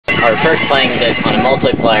or first playing this on a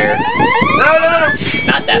multiplayer. No.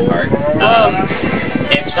 Not that part.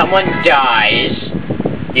 If someone dies,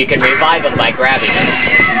 you can revive them by grabbing them.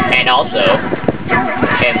 And also,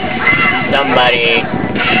 if somebody...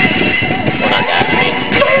 Well, not that. I mean...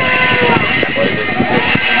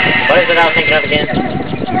 What is it I was thinking of again?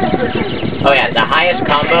 Oh yeah, the highest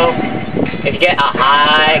combo. If you get a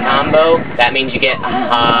high combo, that means you get a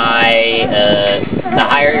high... the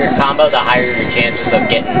higher your combo, the higher your chances of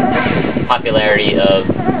getting popularity of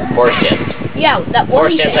horse gems. Yeah, that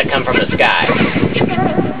horse gems that come from the sky.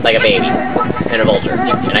 Like a baby. And a vulture.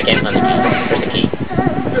 And I can't find the key. Where's the key?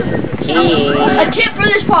 Key. A tip for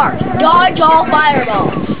this part. Dodge all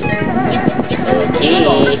fireballs.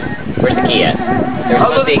 Key. Where's the key at?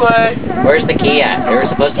 Where's the key at? There was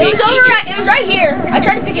supposed to be a key. It was right here. I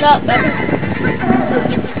tried to pick it up.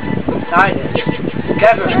 Nice.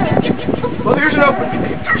 Kevin. Well, here's an open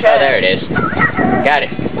chest. Oh, there it is. Got it.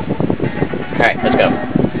 Alright, let's go.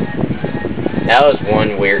 That was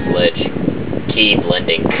one weird glitch. Key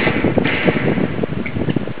blending.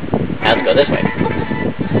 Now let's go this way.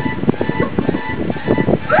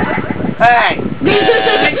 Hey!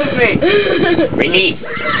 Stick with me! Repeat!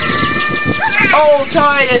 Oh,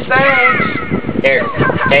 Titus, thanks! Here,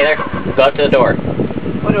 Taylor, go up to the door.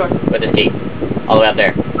 What door? With this key. All the way up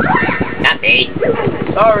there. Not me!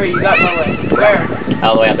 Sorry, you got my way. Where?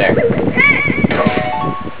 All the way up there.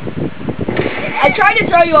 I tried to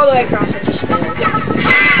throw you all the way across, it just failed.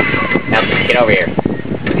 Now, get over here.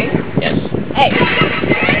 Me? Yes. Hey!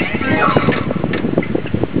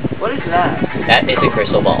 What is that? That is a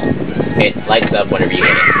crystal ball. It lights up whenever you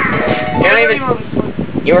hit it.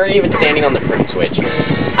 You weren't even standing on the fruit switch.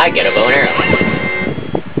 I get a bow and arrow.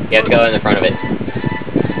 You have to go in the front of it.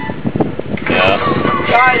 No.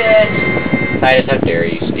 Titus, how dare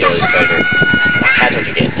you steal his treasure. That's what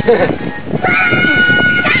you get.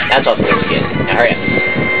 That's also what you get. Now hurry up.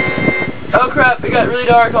 Oh crap, it got really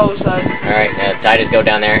dark all of a sudden. Alright, now Titus, go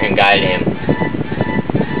down there and guide him.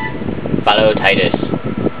 Follow Titus.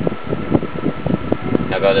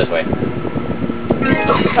 Now go this way.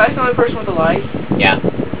 Titus the only person with a light? Yeah.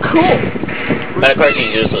 Cool. But of course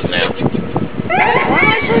he's useless now. Why am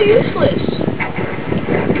I so useless?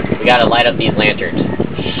 We gotta light up these lanterns.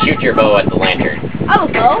 Shoot your bow at the lantern. I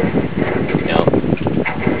don't know. No.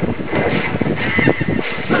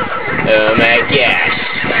 Oh my gosh.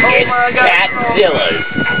 It's Patzilla's.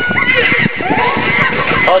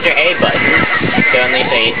 Hold your A button to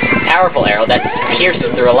unleash a powerful arrow that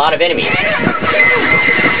pierces through a lot of enemies.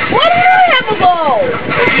 Why do I have a bow?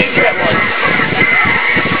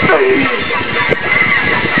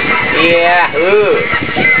 Yeah, ooh.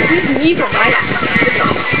 Use me for my...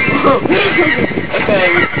 Okay.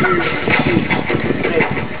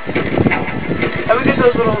 How do we get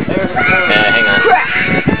those little arrows? Hang on.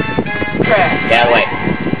 Crap! Get out of the way.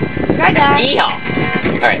 Right now. Yeehaw!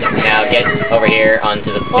 Alright, now get over here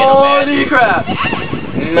onto the Holy crap!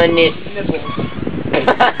 Manis.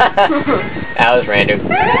 That was random.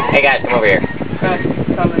 Hey guys, come over here.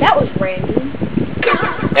 That was random.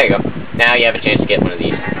 There you go. Now you have a chance to get one of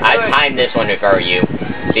these. I'd time this one if I were you.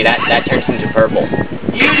 See, that turns into purple.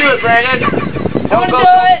 You do it, Brandon! Don't do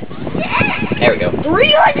it! There we go.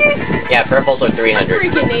 300? Yeah, purples are 300.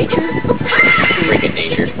 Freaking nature. Freaking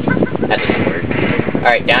nature. That's a word.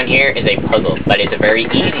 Alright, down here is a puzzle, but it's a very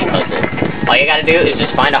easy puzzle. All you gotta do is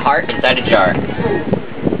just find a heart inside a jar.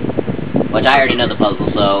 Which I already know the puzzle,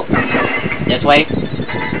 so... This way.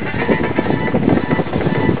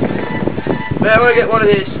 Man, I wanna get one of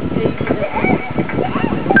these.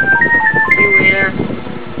 You winner.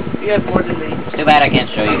 You have more than me. It's too bad I can't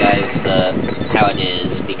show you guys how it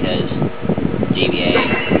is, because... GBA.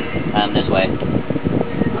 This way.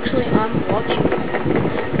 Actually, I'm watching.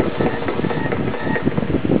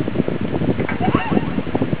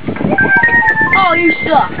 Oh, you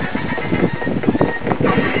suck.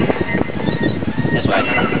 This way. I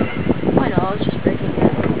know, I was just breaking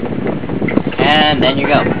it. And then you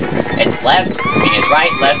go. It's left, means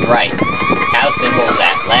right, left, right. How simple is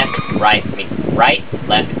that? Left, right, means right,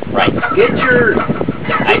 left, right. Get your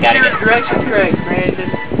direction correct, Brandon.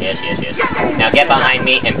 Yes. Now get behind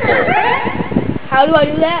me and pull. How do I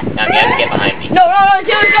do that? Now you have to get behind me. No,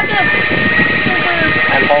 Taylor's got this.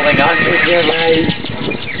 I'm holding on to your leg.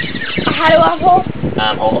 How do I hold?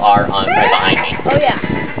 Hold R on right behind me. Oh yeah.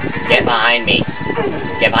 Get behind me.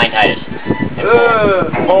 Get behind Titus. And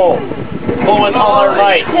Pull. Pull with all our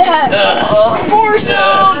might. Yeah. Force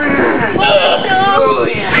them.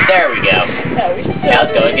 There we go. Now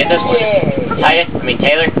let's go and get this one.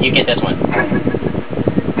 Taylor, you get this one.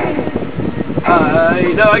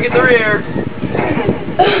 No, I get the rear.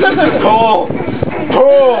 Pull.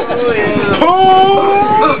 Oh,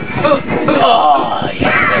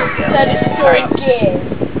 yeah, there we go. That is so Alright. good.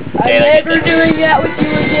 I'm Taylor, never doing that with you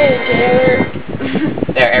again, Taylor.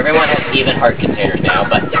 There, everyone has even heart containers now,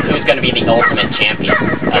 but who's going to be the ultimate champion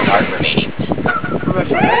of heart remaining?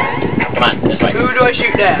 Come on, this way. Who do I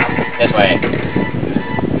shoot now? This way.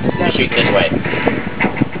 You shoot this way.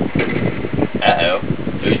 Uh-oh.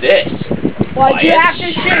 Who's this? Why'd you have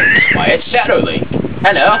to shoot? Why, it's Shadow Link.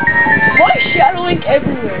 Hello. Why is Shadow Link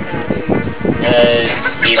everywhere now?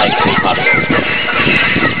 He likes to be popular.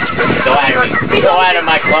 Go out of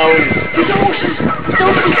my clone.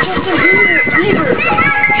 Nobody's just a leader.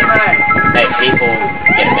 Hey, people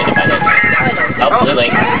get offended by this. I know. Oh, Blue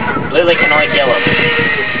Link. Blue Link can only kill him.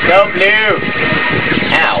 Go Blue!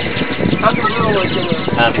 Ow. How can Blue Link kill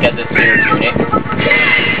him? Because it's your unit.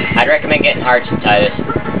 I'd recommend getting hearts inside this.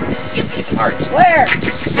 Get some hearts. Where?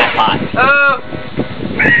 That pot.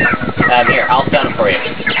 Here, I'll stun him for you.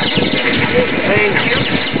 Thank you.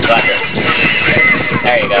 Gotcha.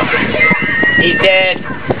 There you go. He's dead.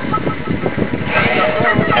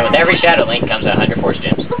 And with every Shadow Link comes 100 Force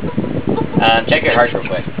Gems. Check your hearts real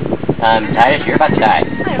quick. Titus, you're about to die.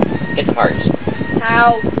 Get some hearts.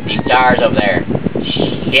 How? These stars over there.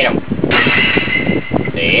 Get them.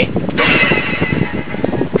 See?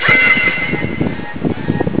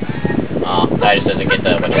 Oh, Titus doesn't get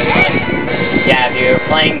the what you want. Yeah, if you're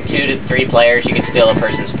playing 2 to 3 players, you can steal a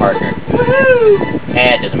person's partner. Woohoo!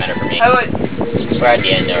 It doesn't matter for me. How do We're at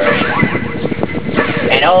the end already.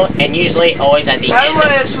 And usually always at the I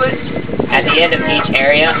end of each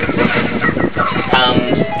area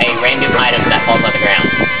comes a random item that falls on the ground.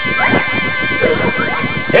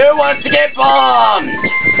 Who wants to get bombed?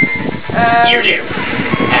 You do.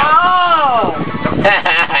 Oh!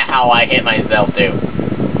 How I hit myself too.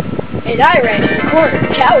 And I ran in the corner,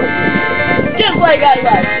 cowardly. Just like I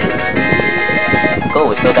left. Cool,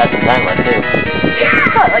 we still got some time left too.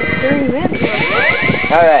 What, like 30 minutes?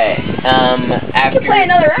 Alright, after... We can play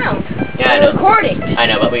another round. Yeah, I We're know. recording. I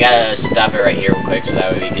know, but we gotta stop it right here real quick so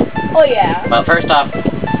that way we can... Oh, yeah. Well, first off,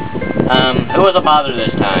 who was a bother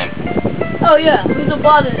this time? Oh, yeah. Who's a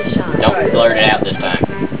bother this time? Don't blurt it out this time.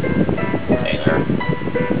 Taylor.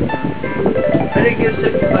 I didn't get a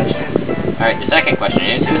second question. Alright, the second question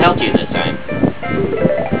is, who helped you this time?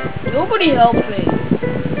 Nobody helped me.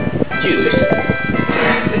 Juice.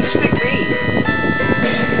 Then just pick me.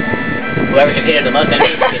 Whoever defeated the most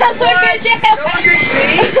enemies gets Look at you! Don't you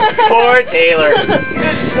see? Poor Taylor. You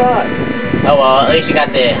just suck. Oh well, at least you got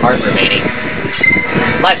the heart remaining.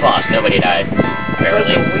 Life lost, nobody died.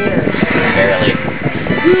 Barely. Barely.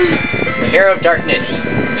 The hero of darkness.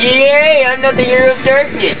 Yay, I'm not the hero of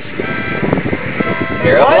darkness.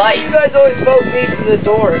 Hero of Why do light. you guys always vote me from the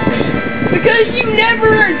door? Because you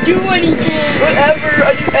never do anything. Whatever,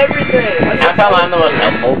 I do everything. How come I'm the most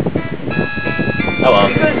helpful? Oh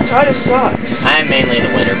well. Because Titus sucks. I'm mainly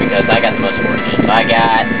the winner because I got the most fortune. So I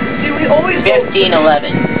got See, we always 15-11.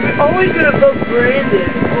 We're always gonna vote Brandon.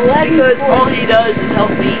 11 Because all he does is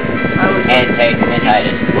help me. And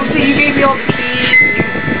Titus. Well, see, you gave me all the keys,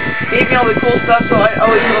 you gave me all the cool stuff, so I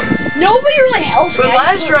always vote. Nobody really helps me. But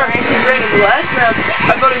last round,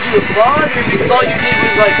 I voted you a blogger because all you did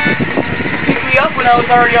was, like, pick me up when I was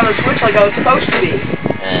already on the Switch like I was supposed to be.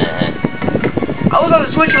 I was on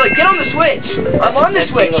the Switch, you're like, get on the Switch! I'm on the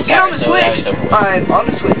Switch! Get on the Switch! I'm on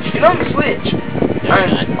the Switch! Get on the Switch!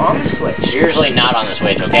 I'm on the Switch. You're usually not on the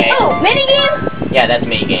Switch, okay? Oh, minigame? Yeah, that's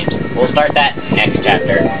minigames. We'll start that next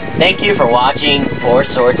chapter. Thank you for watching Four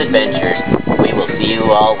Swords Adventures. We will see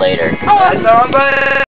you all later. That's all, bye!